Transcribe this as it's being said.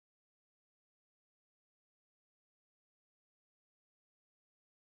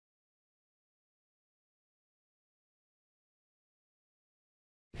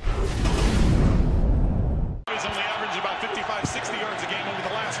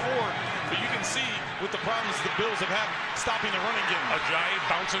with the problems the Bills have had stopping the running game. Ajayi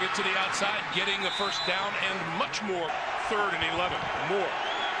bouncing it to the outside, getting the first down and much more. 3rd and 11. Moore.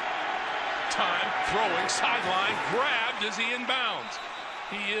 Time, throwing, sideline, grabbed as he inbounds.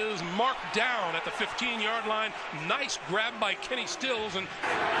 He is marked down at the 15-yard line. Nice grab by Kenny Stills, and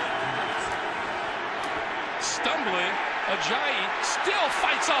stumbling, Ajayi still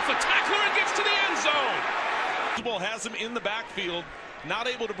fights off a tackler and gets to the end zone. The ball has him in the backfield, not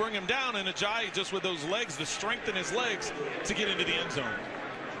able to bring him down, and Ajayi just with those legs, to strengthen his legs to get into the end zone.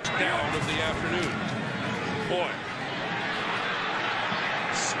 Down of the afternoon. Boy.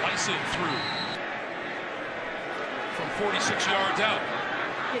 Slicing through from 46 yards out.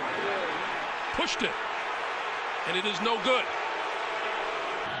 Pushed it, and it is no good.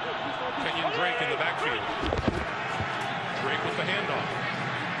 Kenyon Drake in the backfield. Drake with the handoff.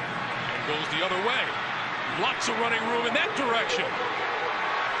 And goes the other way. Lots of running room in that direction.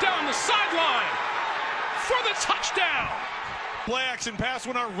 Down the sideline for the touchdown. Play action pass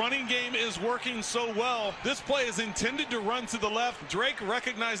when our running game is working so well. This play is intended to run to the left. Drake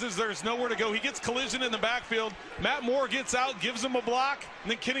recognizes there's nowhere to go. He gets collision in the backfield. Matt Moore gets out, gives him a block, and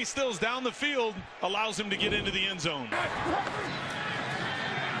then Kenny Stills down the field allows him to get into the end zone.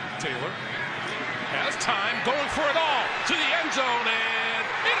 Taylor has time, going for it all to the end zone, and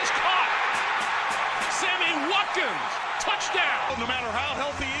it is caught. Sammy Watkins, touchdown. No matter how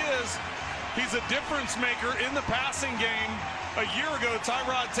healthy he is, he's a difference maker in the passing game. A year ago,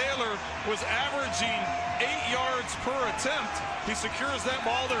 Tyrod Taylor was averaging 8 yards per attempt. He secures that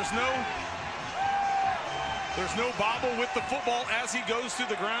ball. There's no bobble with the football as he goes to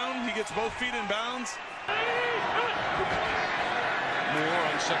the ground. He gets both feet in bounds. Moore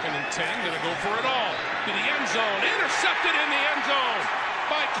on 2nd and 10, gonna go for it all to the end zone. Intercepted in the end zone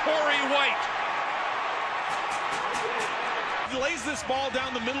by Corey White. He lays this ball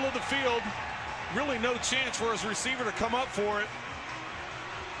down the middle of the field. Really no chance for his receiver to come up for it.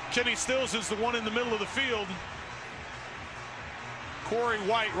 Kenny Stills is the one in the middle of the field. Corey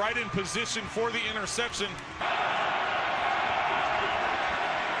White right in position for the interception.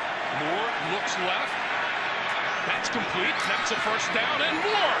 Moore looks left. That's complete. That's a first down and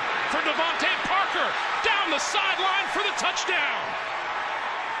more for Devontae Parker. Down the sideline for the touchdown.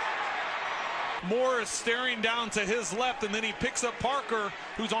 Moore is staring down to his left, and then he picks up Parker,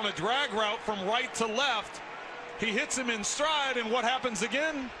 who's on a drag route from right to left. He hits him in stride, and what happens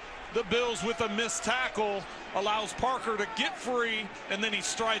again? The Bills, with a missed tackle, allows Parker to get free, and then he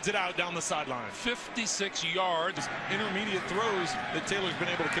strides it out down the sideline. 56 yards. Intermediate throws that Taylor's been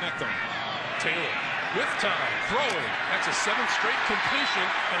able to connect on. Taylor with time, throwing. That's a 7th straight completion,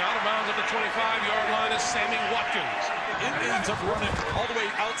 and out of bounds at the 25-yard line is Sammy Watkins. It ends up running all the way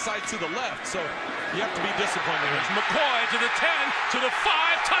outside to the left, so you have to be disciplined. There's McCoy to the 10, to the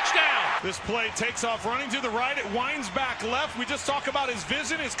 5, touchdown. This play takes off running to the right. It winds back left. We just talk about his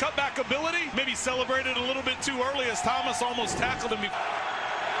vision, his cutback ability. Maybe celebrated a little bit too early as Thomas almost tackled him.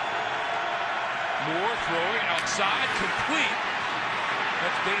 Moore throwing outside, complete.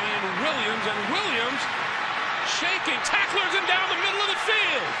 That's Damian Williams, and Williams shaking, tacklers him down the middle of the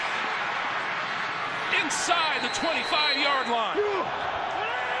field. Inside the 25-yard line. Moore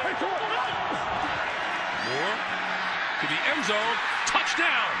to the end zone,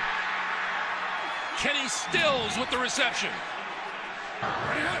 touchdown. Kenny Stills with the reception.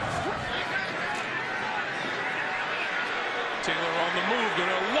 Taylor on the move,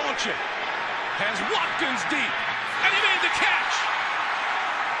 gonna launch it. Has Watkins deep, and he made the catch.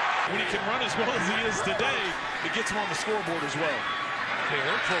 When he can run as well as he is today, it gets him on the scoreboard as well.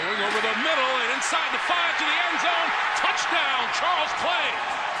 Taylor throwing over the middle and inside the 5 to the end zone. Touchdown, Charles Clay.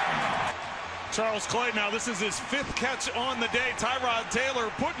 Charles Clay, now this is his 5th catch on the day. Tyrod Taylor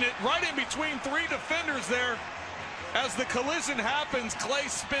putting it right in between 3 defenders there. As the collision happens, Clay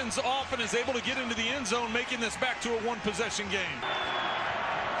spins off and is able to get into the end zone, making this back to a 1-possession game.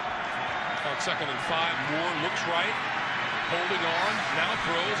 On 2nd and 5, Moore looks right, holding on, now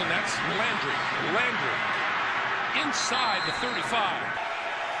throws, and that's Landry. Landry inside the 35.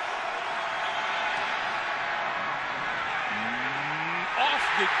 Off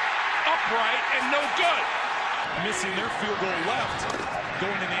the upright and no good. Missing their field goal left,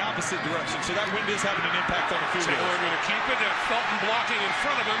 going in the opposite direction. So that wind is having an impact on the field goal. Taylor going to keep it. Felton blocking in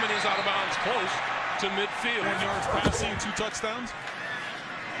front of him, and he's out of bounds close to midfield. 1 yards passing, 2 touchdowns.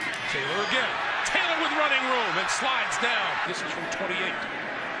 Taylor again. Taylor with running room and slides down. This is from 28.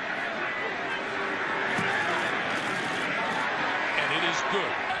 And it is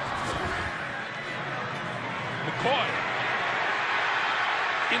good. McCoy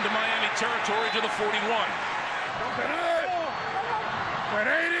into Miami territory to the 41.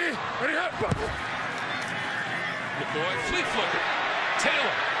 McCoy, flea flicker.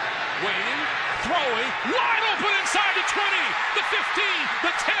 Taylor, waiting, throwing, wide open inside the 20, the 15,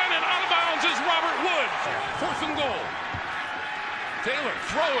 the 10, and out of bounds is Robert Wood. 4th and goal. Taylor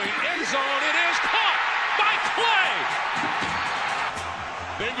throwing, end zone, it is caught by Clay.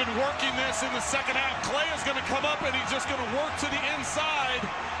 They've been working this in the second half. Clay is going to come up and he's just going to work to the inside.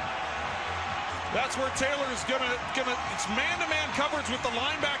 That's where Taylor's gonna it's man-to-man coverage with the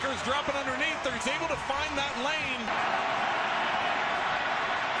linebackers dropping underneath. He's able to find that lane.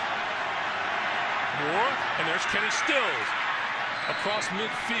 Moore, and there's Kenny Stills across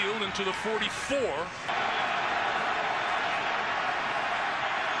midfield into the 44.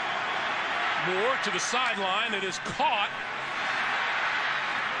 Moore to the sideline. It is caught.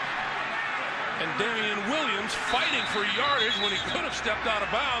 And Damian Williams fighting for yardage when he could have stepped out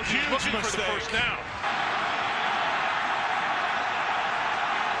of bounds. He's looking for the first down.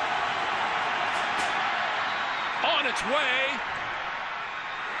 On its way.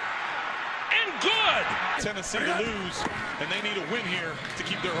 And good! Tennessee to lose, and they need a win here to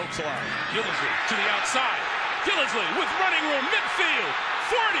keep their hopes alive. Gillisley to the outside. Gillisley with running room, midfield,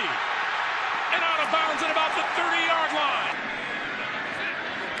 40. And out of bounds at about the 30-yard line.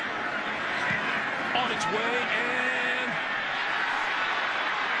 On its way and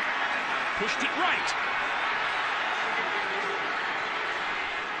pushed it right.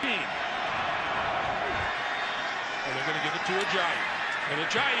 And they're going to give it to Ajayi. And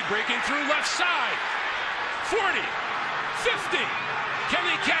Ajayi breaking through left side. 40, 50. Can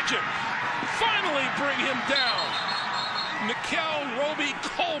they catch him? Finally bring him down. Mikel Roby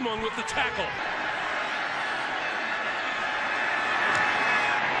Coleman with the tackle.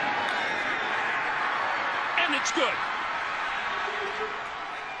 And it's good.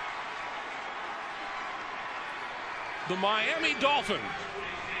 The Miami Dolphins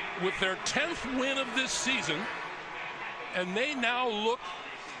with their 10th win of this season, and they now look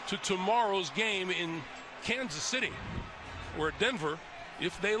to tomorrow's game in Kansas City, where Denver,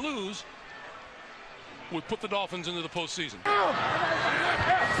 if they lose, would put the Dolphins into the postseason.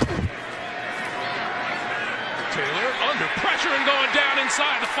 Taylor under pressure and going down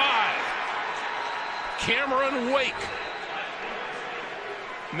inside the 5. Cameron Wake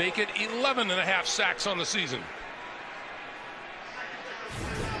make it 11.5 sacks on the season.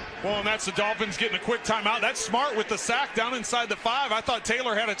 Well, and that's the Dolphins getting a quick timeout. That's smart with the sack down inside the 5. I thought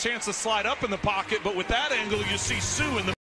Taylor had a chance to slide up in the pocket, but with that angle, you see Sue in the